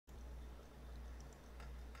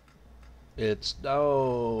It's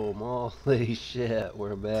Dome. Holy shit,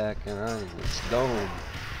 we're back on. It's Dome.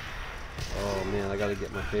 Oh man, I gotta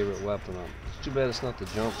get my favorite weapon up. It's too bad it's not the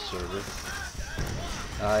jump server.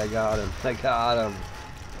 I got him. I got him.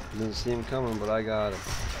 Didn't see him coming, but I got him.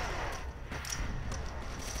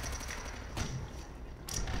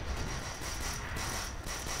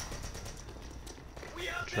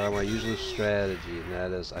 Try my usual strategy, and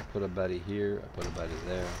that is I put a buddy here, I put a buddy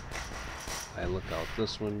there. I look out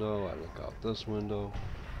this window, I look out this window.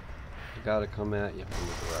 I gotta come at you from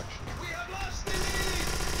the direction.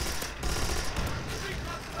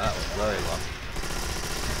 That was very lucky.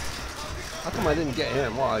 How come I didn't get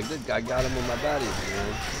him? Well, I did. I got him with my buddies,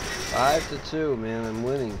 man. 5-2, man. I'm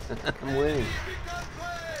winning. I'm winning.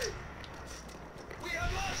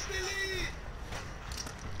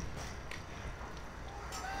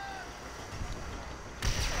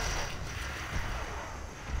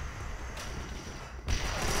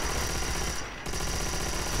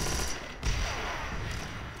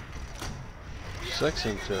 Six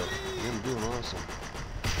and 2. I'm doing awesome.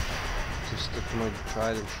 Just stick to my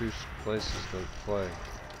tried and true places to play.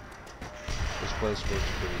 This place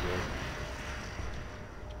works pretty good.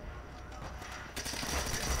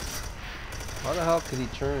 How the hell could he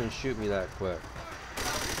turn and shoot me that quick?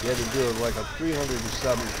 He had to do it like a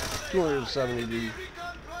 270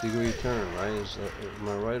 degree turn, right? Am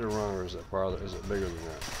I right or wrong, or is it farther? Is it bigger than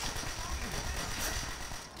that?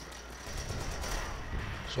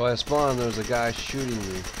 So I spawned, there's a guy shooting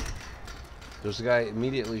me. There's a guy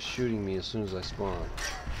immediately shooting me as soon as I spawn.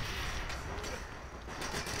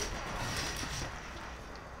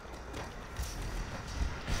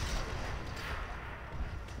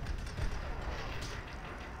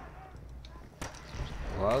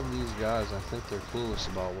 A lot of these guys, I think they're clueless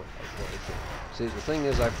about what see, the thing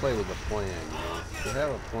is, I play with a plan, you know. If you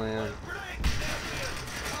have a plan,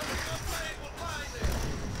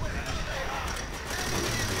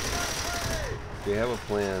 if you have a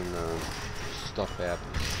plan, stuff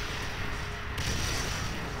happens.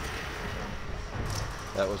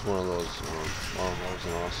 That was one of those, oh, that was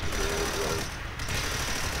an awesome game, really.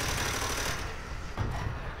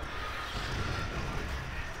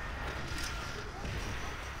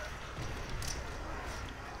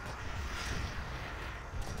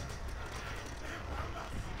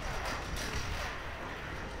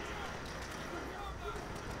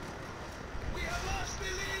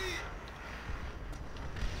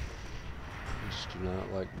 Do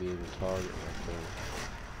not like being a target right there.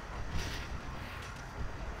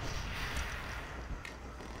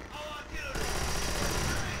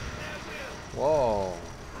 Whoa!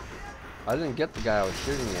 I didn't get the guy I was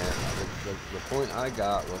shooting at. The point I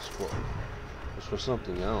got was for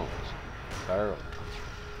something else. Barrel.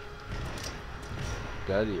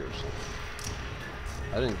 Daddy or something.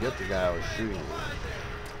 I didn't get the guy I was shooting at.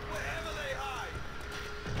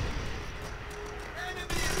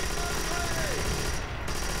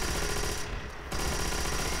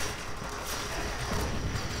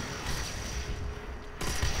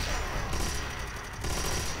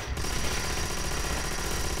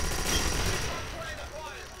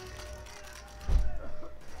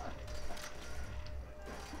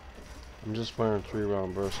 I'm just firing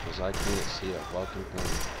 3-round bursts because I can't see a fucking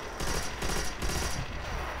thing.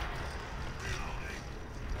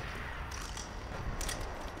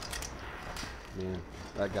 Man,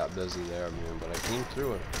 that got busy there, man, but I came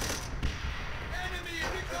through it.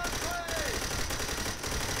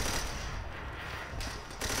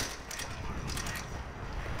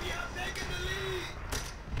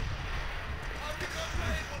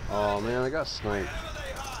 Oh man, I got sniped.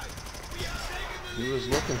 He was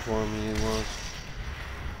looking for me, he was.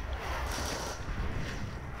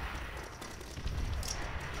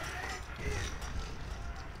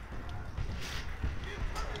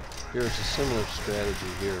 Here's a similar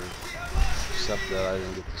strategy here, except that I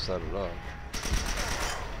didn't get to set it up.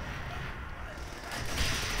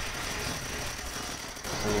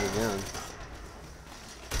 Same again.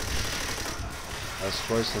 That's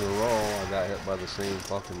twice in a row I got hit by the same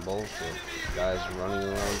fucking bullshit. Guys running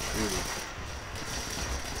around shooting.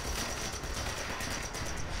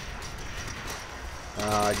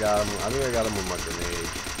 I got him. I think I got him with my grenade.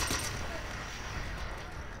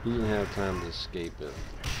 He didn't have time to escape it.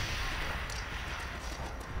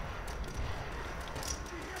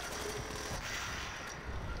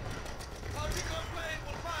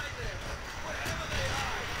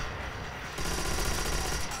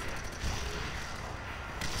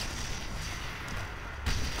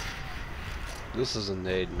 This is a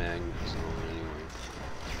nade magnet zone anyway.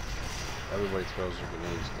 Everybody throws their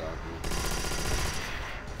grenades down here.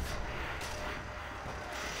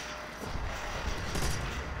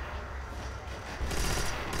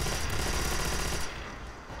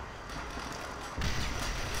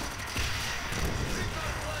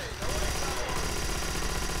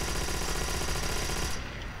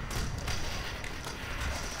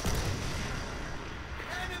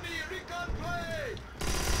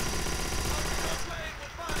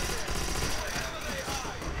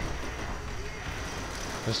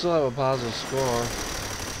 I still have a positive score.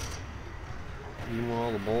 Even with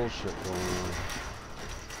all the bullshit going on.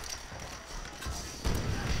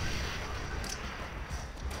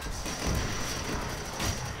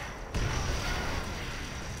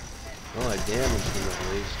 Well, I damaged him at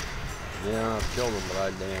least. Yeah, I killed him, but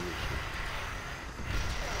I damaged him.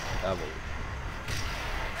 Heavily.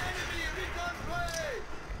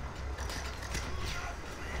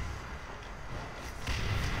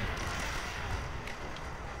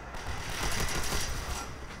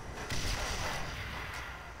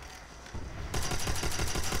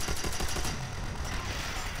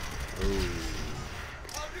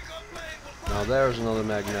 Now there's another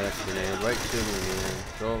magnetic grenade, right to me, man.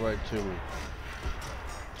 Throw it right to me.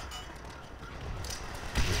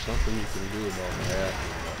 There's something you can do about that,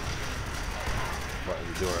 but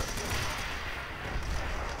endure it.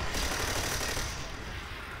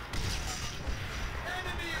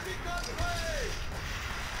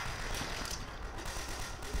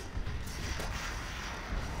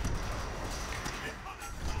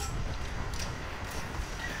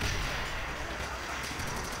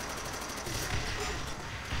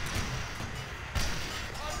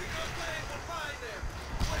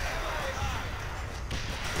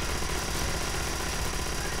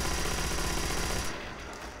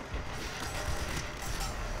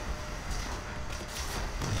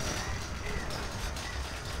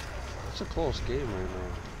 It's a close game right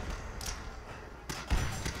now.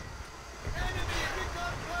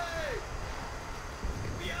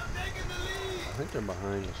 I think they're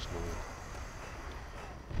behind us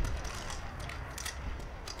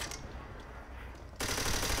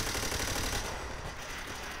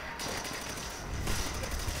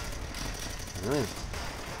now. Man,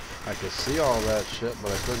 I could see all that shit,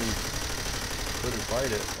 but I couldn't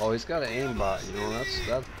fight it. Oh, he's got an aimbot, you know.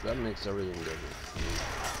 That makes everything good.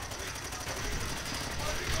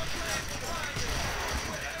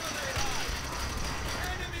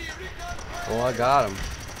 Oh, I got him.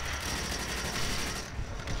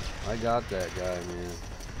 I got that guy, man.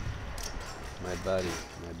 My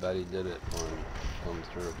buddy did it for me. Come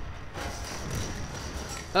through.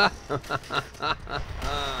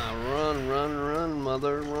 Run, run, run,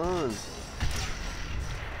 mother, run.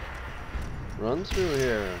 Run through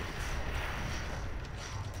here.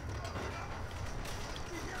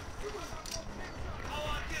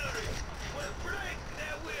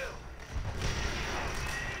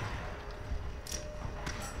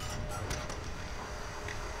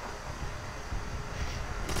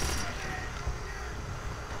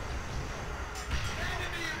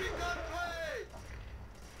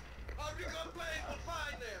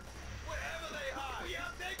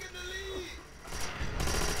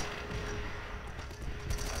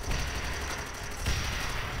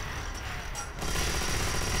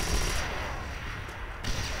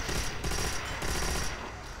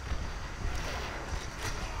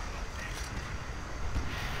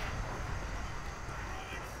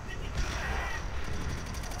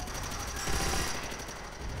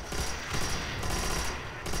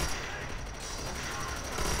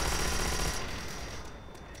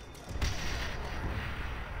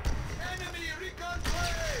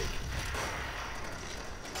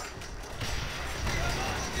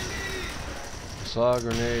 Saw a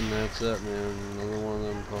grenade and that's it, man. Another one of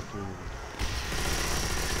them fucking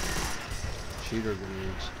cheater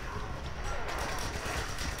grenades.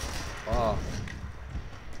 Ah.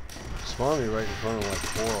 Spawned me right in front of like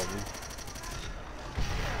 4 of them.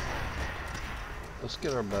 Let's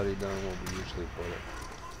get our buddy down where we usually put it.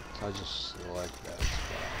 I just like that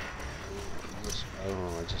spot. I don't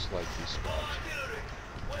know, I just like these spots.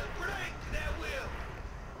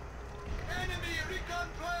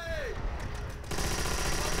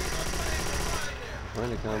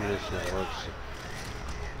 Find a combination that works.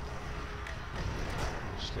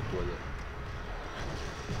 Stick with it.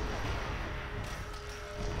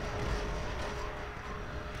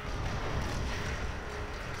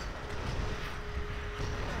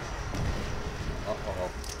 Uh-oh.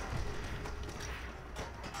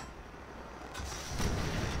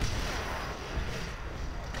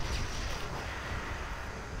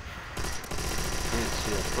 Can't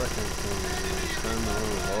see a frickin' thing. It's time to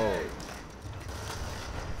unload.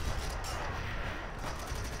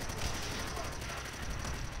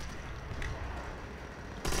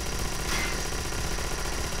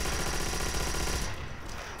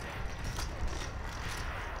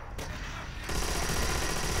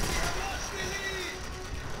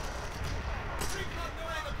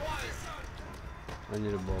 I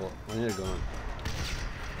need a bullet. I need a gun.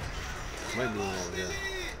 Might be one over here.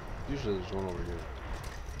 Usually there's one over here.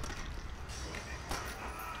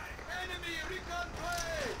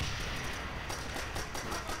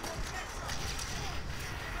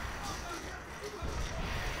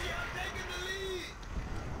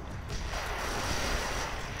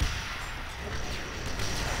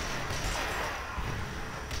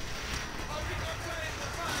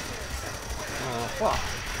 Fuck.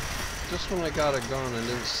 Just when I got a gun, I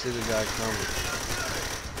didn't see the guy coming.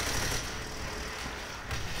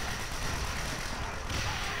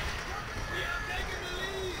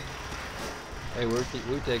 Hey, we're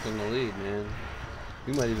taking the lead, man.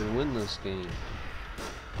 We might even win this game.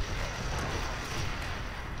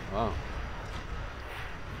 Wow.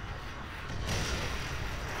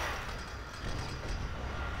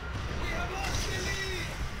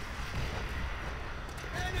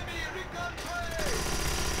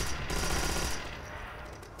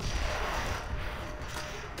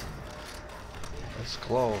 That's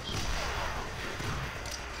close.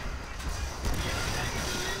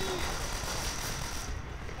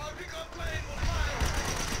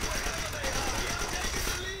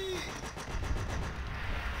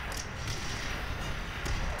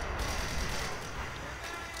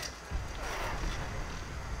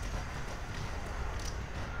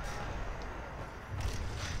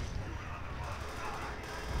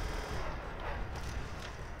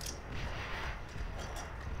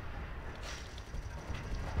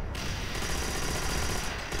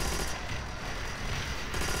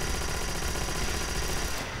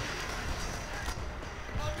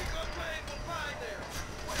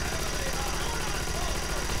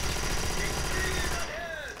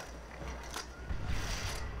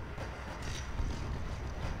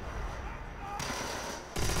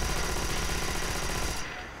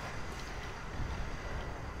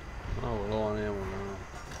 Oh, we're low on ammo now.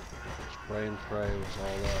 Spray and pray was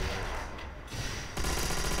all that was.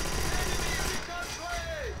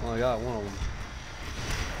 Oh, I got one of them.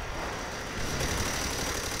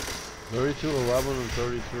 32, 11, and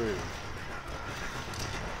 33.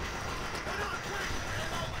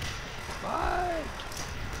 Fight!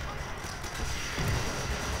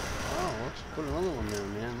 Oh, let's put another one there,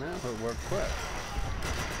 man. That'll work quick.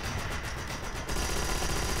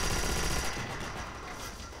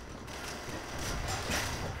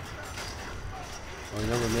 Oh, I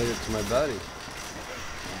never made it to my buddy.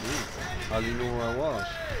 How do you know where I was?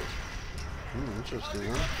 Interesting,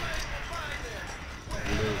 huh?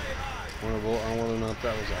 Want to vote on whether or not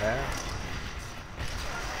that was a hack?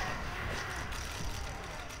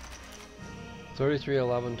 33,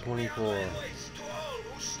 11, 24.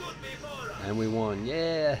 And we won.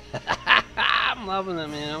 Yeah! I'm loving it,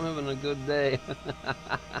 man. I'm having a good day.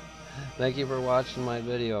 Thank you for watching my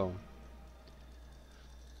video.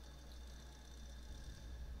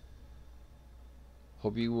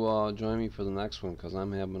 Hope you join me for the next one, because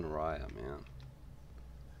I'm having a riot, man.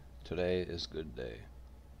 Today is a good day.